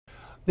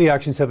The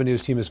Action 7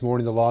 News team this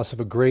morning, the loss of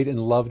a great and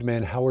loved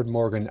man, Howard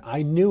Morgan.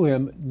 I knew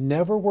him,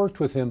 never worked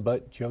with him,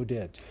 but Joe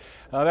did.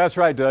 That's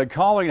right, Doug.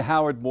 Calling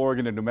Howard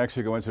Morgan a New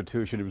Mexico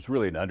institution, it was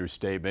really an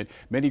understatement.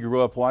 Many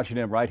grew up watching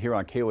him right here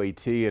on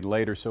KOAT, and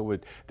later so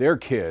would their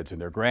kids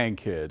and their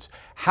grandkids.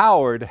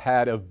 Howard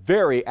had a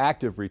very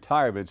active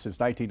retirement since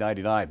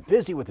 1999,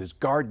 busy with his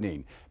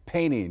gardening,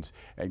 paintings,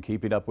 and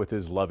keeping up with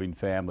his loving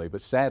family.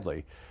 But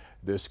sadly,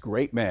 this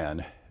great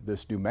man,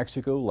 this New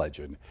Mexico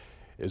legend,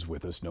 is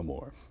with us no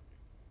more.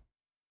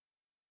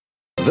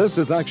 This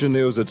is Action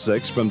News at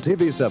 6 from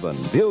TV7,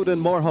 viewed in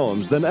more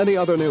homes than any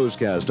other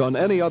newscast on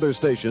any other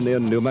station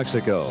in New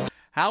Mexico.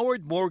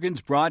 Howard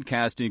Morgan's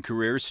broadcasting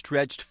career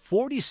stretched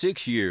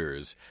 46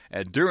 years,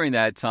 and during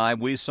that time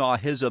we saw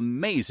his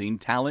amazing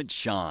talent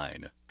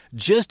shine,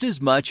 just as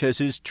much as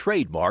his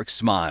trademark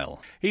smile.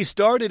 He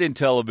started in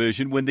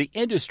television when the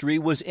industry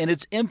was in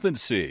its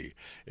infancy.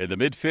 In the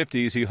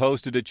mid-50s, he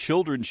hosted a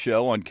children's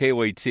show on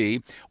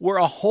KOAT where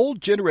a whole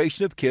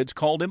generation of kids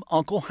called him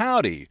Uncle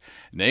Howdy.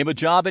 Name a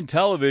job in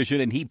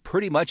television and he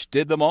pretty much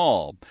did them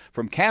all,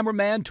 from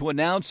cameraman to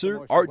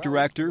announcer, art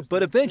director,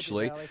 but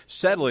eventually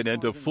settling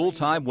into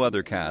full-time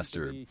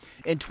weathercaster.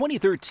 In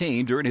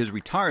 2013, during his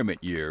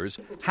retirement years,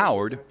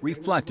 Howard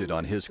reflected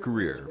on his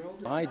career.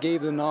 I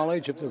gave the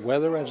knowledge of the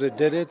weather as I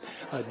did it.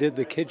 I did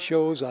the kid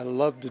shows. I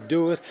loved to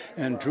do it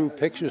and drew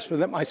pictures for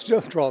them. I still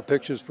draw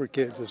pictures for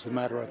kids, as a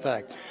matter of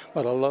fact.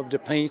 But I love to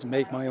paint and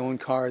make my own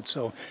cards.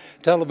 So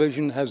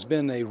television has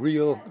been a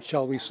real,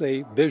 shall we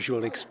say,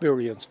 visual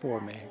experience for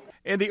me.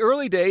 In the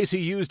early days, he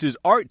used his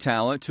art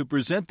talent to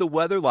present the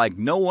weather like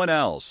no one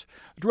else,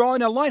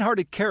 drawing a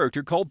lighthearted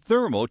character called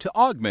Thermo to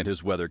augment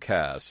his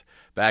weathercasts.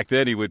 Back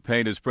then, he would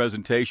paint his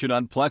presentation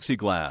on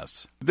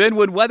plexiglass. Then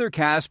when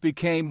weathercasts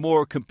became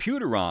more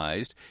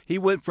computerized, he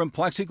went from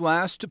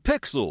plexiglass to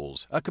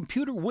pixels. A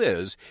computer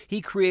whiz, he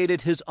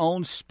created his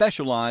own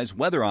specialized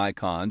weather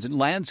icons and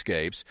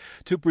landscapes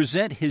to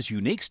present his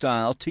unique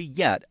style to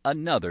yet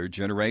another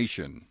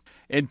generation.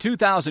 In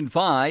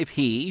 2005,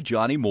 he,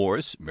 Johnny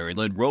Morris, Mary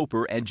Lynn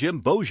Roper, and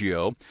Jim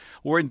Boggio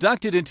were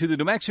inducted into the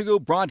New Mexico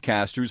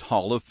Broadcasters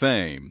Hall of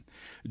Fame.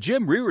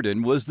 Jim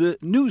Reardon was the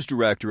news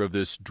director of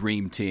this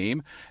dream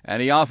team,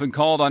 and he often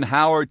called on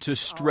Howard to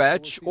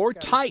stretch or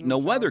tighten a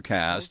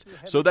weathercast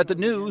so that the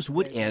news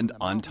would end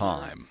on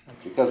time.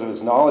 Because of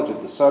his knowledge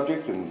of the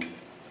subject and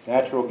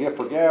natural gift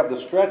for gab, the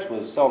stretch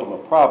was seldom a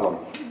problem.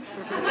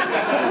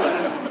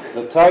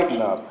 The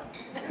tighten up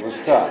was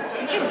tough.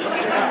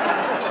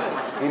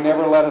 He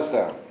never let us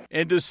down.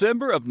 In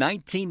December of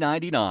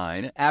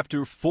 1999,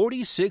 after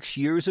 46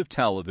 years of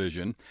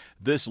television,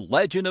 this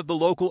legend of the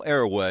local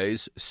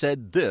airways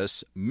said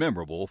this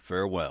memorable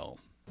farewell.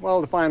 Well,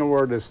 the final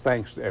word is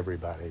thanks to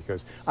everybody,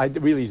 because I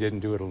really didn't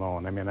do it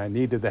alone. I mean, I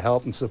needed the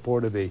help and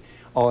support of the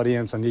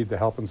audience. I need the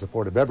help and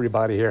support of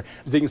everybody here.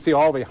 As you can see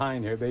all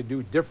behind here, they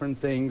do different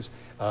things,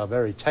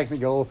 very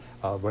technical,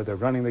 where they're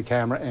running the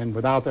camera, and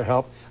without their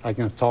help, I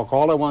can talk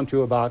all I want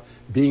to about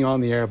being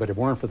on the air, but if it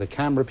weren't for the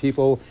camera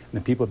people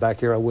and the people back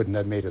here, I wouldn't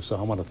have made it. So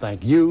I want to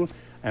thank you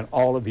and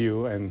all of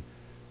you, and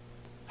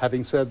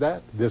having said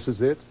that, this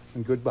is it,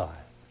 and goodbye.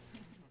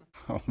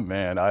 Oh,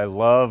 man, I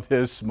love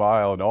his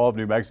smile, and all of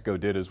New Mexico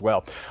did as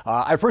well.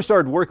 I first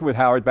started working with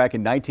Howard back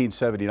in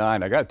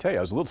 1979. I got to tell you,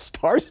 I was a little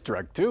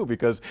starstruck, too,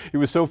 because he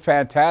was so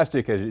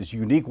fantastic at his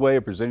unique way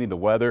of presenting the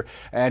weather,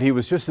 and he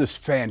was just this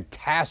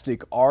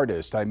fantastic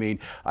artist. I mean,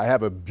 I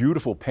have a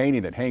beautiful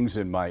painting that hangs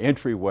in my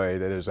entryway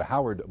that is a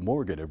Howard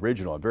Morgan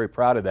original. I'm very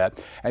proud of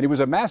that. And he was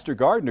a master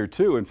gardener,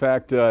 too. In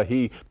fact,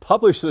 he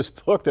published this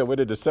book that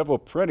went into several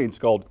printings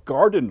called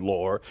Garden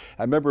Lore.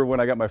 I remember when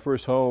I got my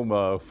first home,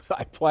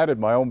 I planted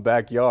my own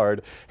backyard,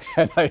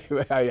 and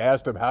I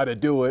asked him how to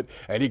do it,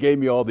 and he gave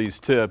me all these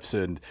tips.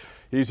 And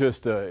he's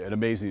just an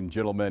amazing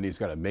gentleman. He's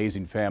got an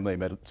amazing family. I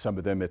met some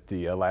of them at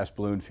the last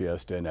Balloon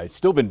Fiesta, and I've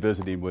still been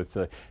visiting with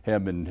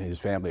him and his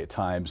family at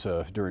times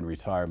during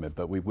retirement,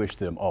 but we wish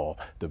them all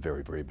the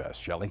very, very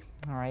best. Shelley?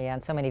 All right, yeah,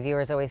 and so many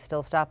viewers always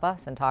still stop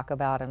us and talk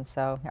about him,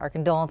 so our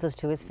condolences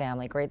to his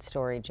family. Great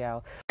story,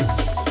 Joe.